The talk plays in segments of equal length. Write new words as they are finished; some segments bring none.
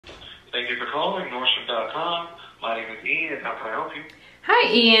Thank you for calling Nordstrom.com. My name is Ian. How can I help you? Hi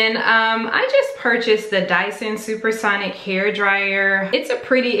Ian, I just purchased the Dyson Supersonic hair dryer. It's a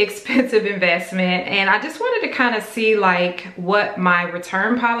pretty expensive investment and I just wanted to kind of see like what my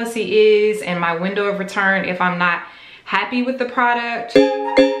return policy is and my window of return if I'm not happy with the product.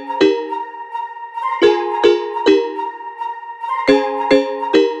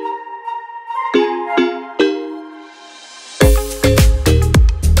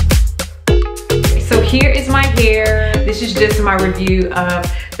 So here is my hair. This is just my review of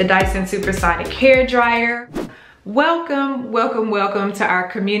the Dyson Supersonic hair dryer. Welcome to our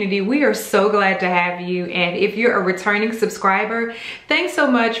community. We are so glad to have you. And if you're a returning subscriber, thanks so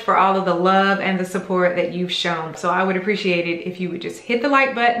much for all of the love and the support that you've shown. So I would appreciate it if you would just hit the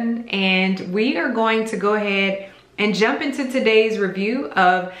like button, and we are going to go ahead and jump into today's review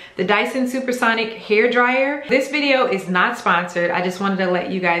of the Dyson Supersonic hair dryer. This video is not sponsored. I just wanted to let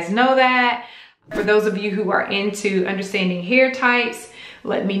you guys know that. For those of you who are into understanding hair types,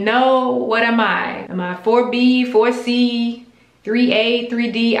 let me know, what am I? Am I 4B, 4C, 3A,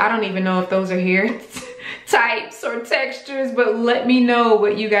 3D? I don't even know if those are hair types or textures, but let me know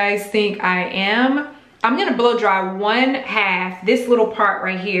what you guys think I am. I'm gonna blow dry one half, this little part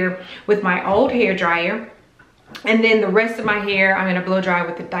right here, with my old hair dryer. And then the rest of my hair, I'm gonna blow dry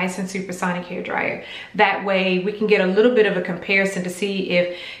with the Dyson Supersonic hair dryer. That way we can get a little bit of a comparison to see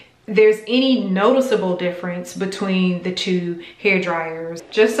if there's any noticeable difference between the two hair dryers.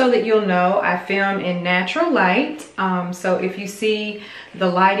 Just so that you'll know, I film in natural light. So if you see the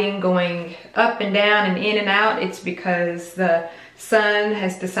lighting going up and down and in and out, it's because the sun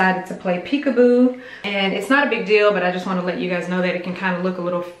has decided to play peekaboo. And it's not a big deal, but I just want to let you guys know that it can kind of look a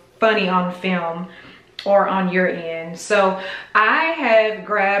little funny on film or on your end. So I have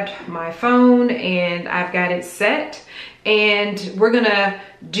grabbed my phone and I've got it set, and we're gonna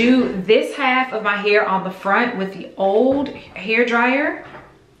do this half of my hair on the front with the old hair dryer,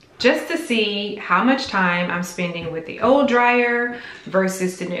 just to see how much time I'm spending with the old dryer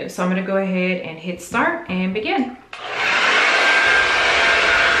versus the new. So I'm gonna go ahead and hit start and begin.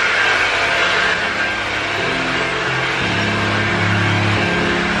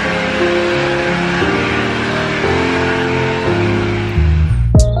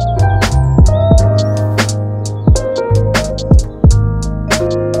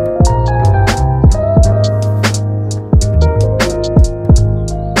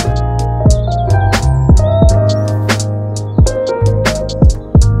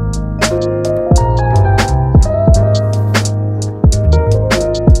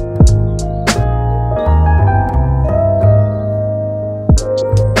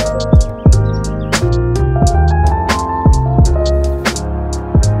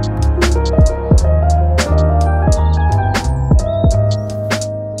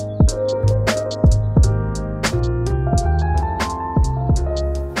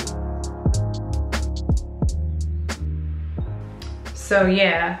 So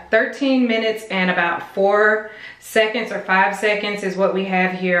yeah, 13 minutes and about 4 seconds or 5 seconds is what we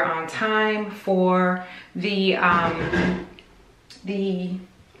have here on time for the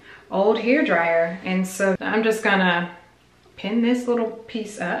old hair dryer. And so I'm just gonna pin this little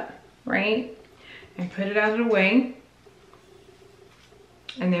piece up, right? And put it out of the way.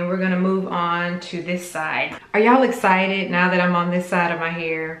 And then we're gonna move on to this side. Are y'all excited now that I'm on this side of my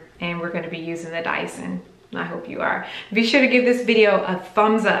hair and we're gonna be using the Dyson? I hope you are. Be sure to give this video a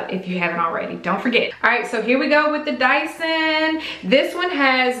thumbs up if you haven't already. Don't forget. All right, so here we go with the Dyson. This one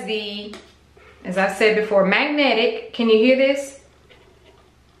has the, as I said before, magnetic. Can you hear this?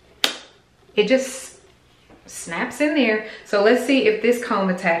 It just snaps in there. So let's see if this comb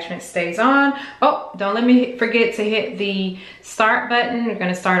attachment stays on. Oh, don't let me forget to hit the start button. We're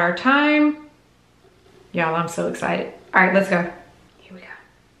gonna start our time. Y'all, I'm so excited. All right, let's go. Here we go.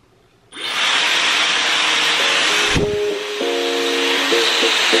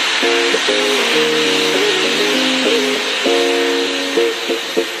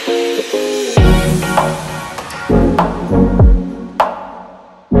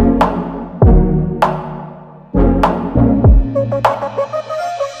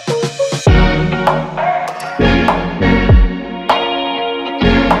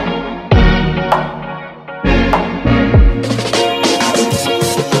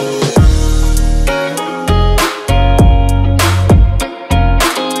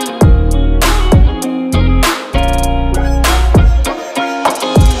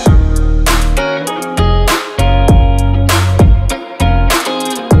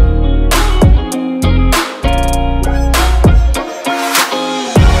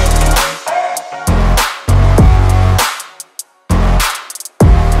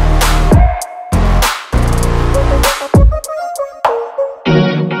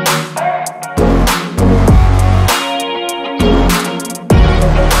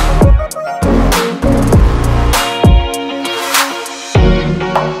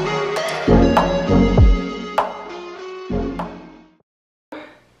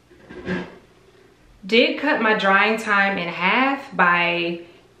 did cut my drying time in half by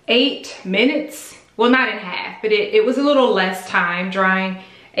 8 minutes. Well, not in half, but it was a little less time drying,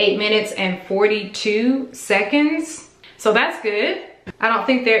 8 minutes and 42 seconds. So that's good. I don't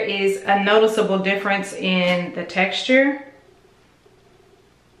think there is a noticeable difference in the texture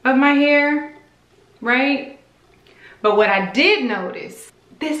of my hair, right? But what I did notice,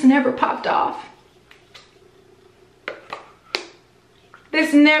 this never popped off.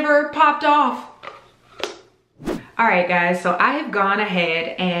 This never popped off. All right, guys, so I have gone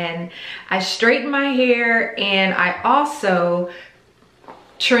ahead and I straightened my hair and I also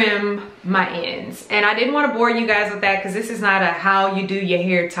trim my ends. And I didn't want to bore you guys with that because this is not a how you do your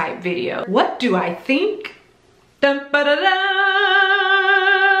hair type video. What do I think? Dun, ba, da,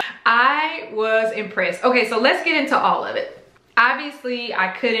 da. I was impressed. Okay, so let's get into all of it. Obviously, I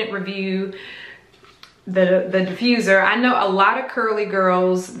couldn't review the diffuser. I know a lot of curly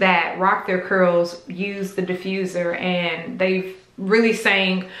girls that rock their curls use the diffuser, and they've really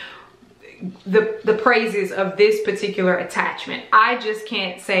sang the praises of this particular attachment. I just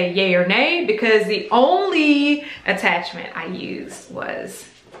can't say yay or nay because the only attachment I used was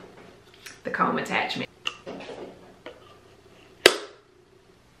the comb attachment.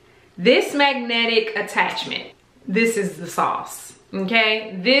 This magnetic attachment, this is the sauce,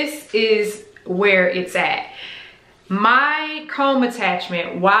 okay? This is where it's at. My comb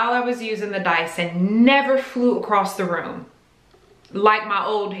attachment, while I was using the Dyson, never flew across the room like my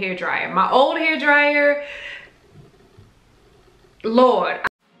old hair dryer. My old hair dryer, Lord.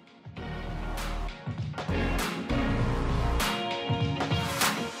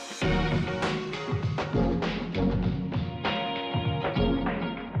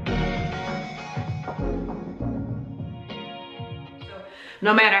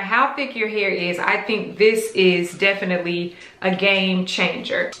 No matter how thick your hair is, I think this is definitely a game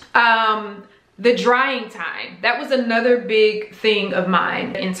changer. The drying time, that was another big thing of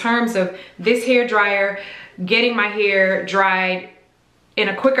mine. In terms of this hair dryer, getting my hair dried in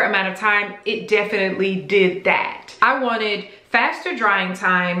a quicker amount of time, it definitely did that. I wanted faster drying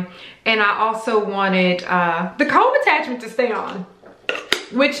time, and I also wanted the comb attachment to stay on,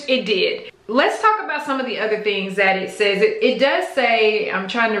 which it did. Let's talk about some of the other things that it says. It does say, I'm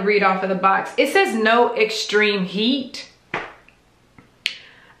trying to read off of the box, it says no extreme heat.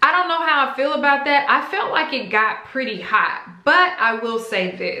 I don't know how I feel about that. I felt like it got pretty hot, but I will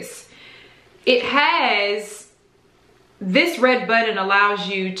say this. It has, this red button allows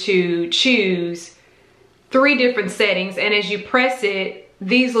you to choose 3 different settings, and as you press it,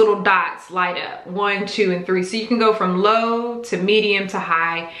 these little dots light up, 1, 2, and 3. So you can go from low to medium to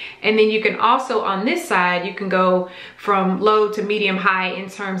high. And then you can also, on this side, you can go from low to medium high in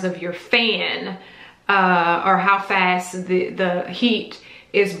terms of your fan or how fast the heat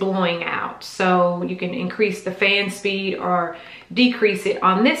is blowing out. So you can increase the fan speed or decrease it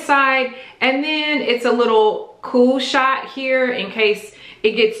on this side. And then it's a little cool shot here in case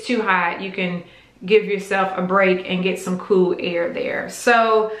it gets too hot. You can give yourself a break and get some cool air there.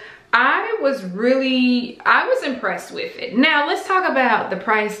 So I was impressed with it. Now let's talk about the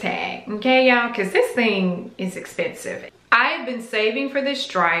price tag, okay y'all, because this thing is expensive. I've been saving for this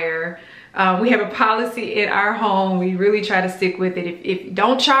dryer. We have a policy in our home. We really try to stick with it. If you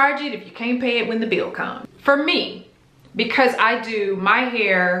don't charge it, if you can't pay it when the bill comes. For me, because I do my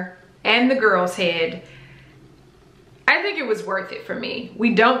hair and the girl's head, I think it was worth it for me.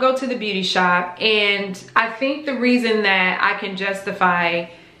 We don't go to the beauty shop, and I think the reason that I can justify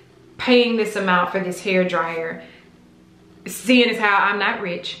paying this amount for this hair dryer, seeing as how I'm not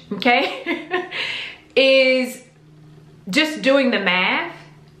rich, okay, is just doing the math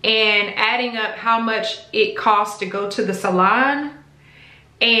and adding up how much it costs to go to the salon,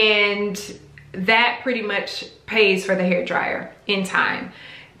 and that pretty much pays for the hair dryer in time.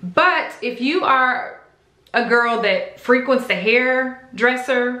 But if you are a girl that frequents the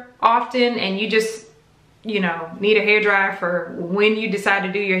hairdresser often and you just, you know, need a hair dryer for when you decide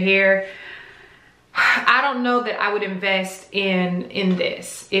to do your hair, I don't know that I would invest in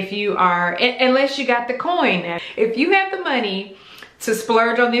this if you are, unless you got the coin. If you have the money to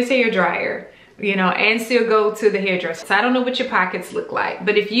splurge on this hair dryer, you know, and still go to the hairdresser. So I don't know what your pockets look like,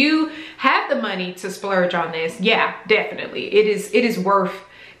 but if you have the money to splurge on this, yeah, definitely. It is worth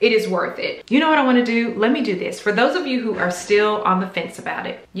it. You know what I want to do? Let me do this. For those of you who are still on the fence about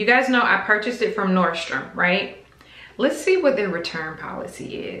it, you guys know I purchased it from Nordstrom, right? Let's see what their return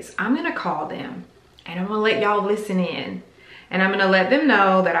policy is. I'm gonna call them and I'm gonna let y'all listen in, and I'm gonna let them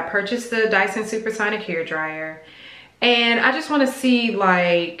know that I purchased the Dyson Supersonic hair dryer, and I just want to see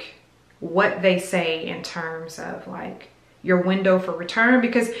like what they say in terms of like your window for return,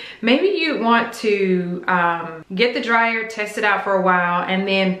 because maybe you want to get the dryer, test it out for a while, and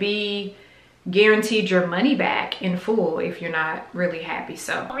then be guaranteed your money back in full if you're not really happy.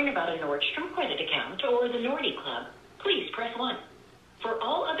 So calling about a Nordstrom credit account or the Nordy Club, please press 1. For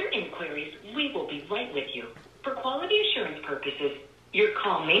all other inquiries, we will be right with you. For quality assurance purposes, your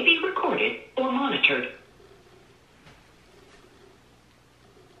call may be recorded or monitored.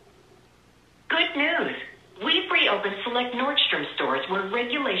 Good news! We've reopened select Nordstrom stores where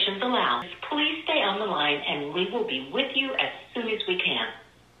regulations allow. Please stay on the line and we will be with you as soon as we can.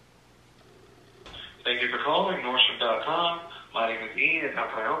 Thank you for calling Nordstrom.com. My name is Ian. How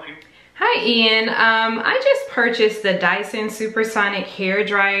can I help you? hi Ian, I just purchased the Dyson Supersonic hair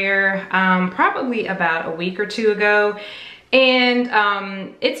dryer probably about a week or two ago.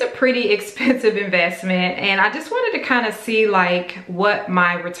 And it's a pretty expensive investment, and I just wanted to kind of see like what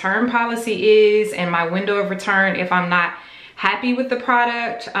my return policy is and my window of return if I'm not happy with the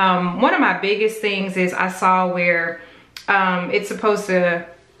product. One of my biggest things is I saw where it's supposed to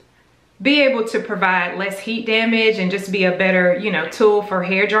be able to provide less heat damage and just be a better, you know, tool for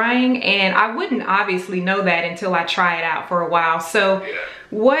hair drying. And I wouldn't obviously know that until I try it out for a while. So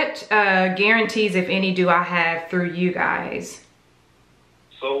what guarantees, if any, do I have through you guys?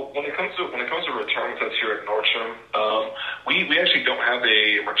 So when it comes to return cuts here at Nordstrom, we actually don't have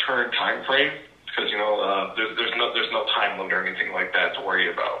a return time frame because, you know, there's no time limit or anything like that to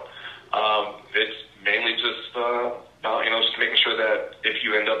worry about. It's mainly just you know, just making sure that if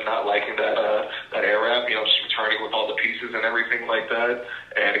you end up not liking that air wrap, you know, just returning with all the pieces and everything like that,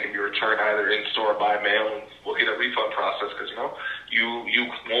 and it can be returned either in store or by mail, and we'll get a refund process because, you know, you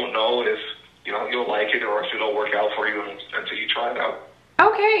won't know if, you know, you'll like it or if it'll work out for you until you try it out.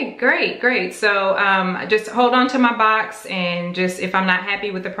 Okay, great. So just hold on to my box, and just if I'm not happy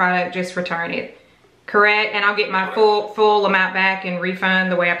with the product, just return it. Correct? And I'll get my full amount back and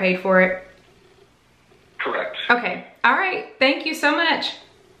refund the way I paid for it. Correct. Okay. All right. Thank you so much.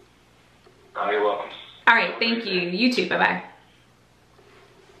 You're welcome. All right. Thank you. You too. Bye-bye.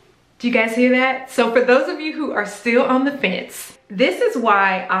 Do you guys hear that? So for those of you who are still on the fence, this is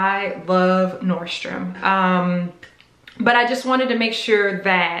why I love Nordstrom. But I just wanted to make sure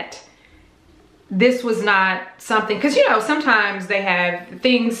that this was not something, because, you know, sometimes they have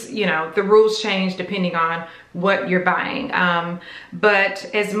things, you know, the rules change depending on what you're buying. But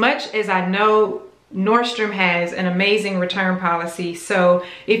as much as I know, Nordstrom has an amazing return policy. So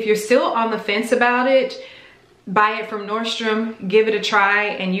if you're still on the fence about it, buy it from Nordstrom, give it a try.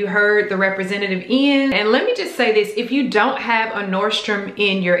 And you heard the representative Ian. And let me just say this, if you don't have a Nordstrom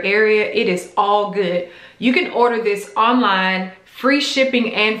in your area, it is all good. You can order this online, free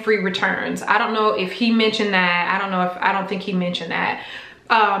shipping and free returns. I don't know if he mentioned that. I don't think he mentioned that.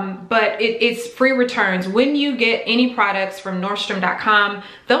 But it's free returns. When you get any products from Nordstrom.com,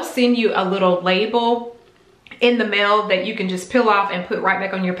 they'll send you a little label in the mail that you can just peel off and put right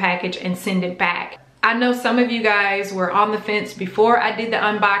back on your package and send it back. I know some of you guys were on the fence before I did the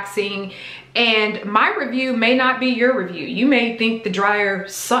unboxing, and my review may not be your review. You may think the dryer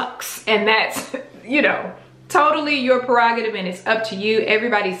sucks, and that's, you know, totally your prerogative, and it's up to you.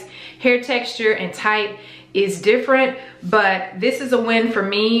 Everybody's hair texture and type is different, but this is a win for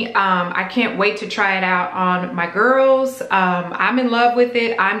me. I can't wait to try it out on my girls. I'm in love with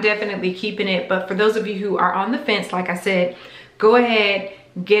it. I'm definitely keeping it. But for those of you who are on the fence, like I said, go ahead,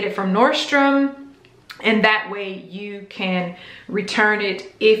 get it from Nordstrom, and that way you can return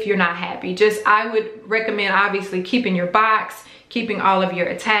it if you're not happy. I would recommend obviously keeping your box, keeping all of your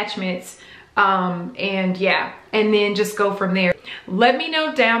attachments, and yeah, and then just go from there. Let me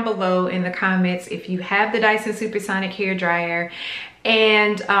know down below in the comments if you have the Dyson Supersonic hair dryer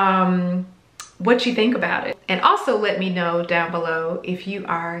and what you think about it. And also let me know down below if you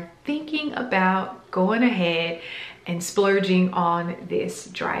are thinking about going ahead and splurging on this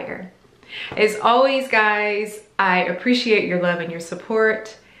dryer. As always, guys, I appreciate your love and your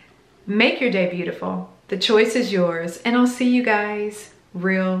support. Make your day beautiful. The choice is yours, and I'll see you guys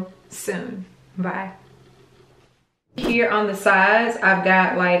real soon. Bye. Here on the sides, I've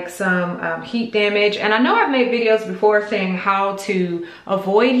got like some heat damage, and I know I've made videos before saying how to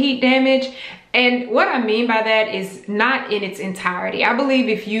avoid heat damage, and what I mean by that is not in its entirety. I believe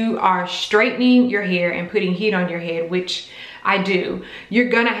if you are straightening your hair and putting heat on your head, which I do, you're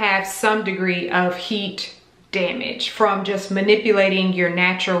gonna have some degree of heat damage from just manipulating your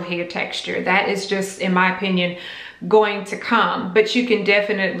natural hair texture. That is just, in my opinion, going to come, but you can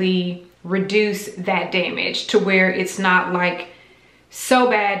definitely reduce that damage to where it's not like so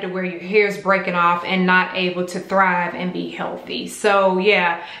bad to where your hair is breaking off and not able to thrive and be healthy. So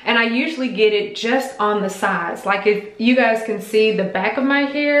yeah, and I usually get it just on the sides. Like if you guys can see the back of my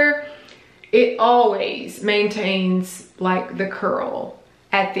hair, it always maintains like the curl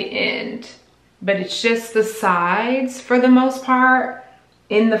at the end, but it's just the sides for the most part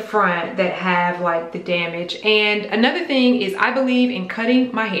in the front that have like the damage. And another thing is I believe in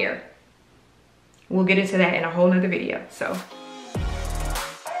cutting my hair. We'll get into that in a whole nother video. So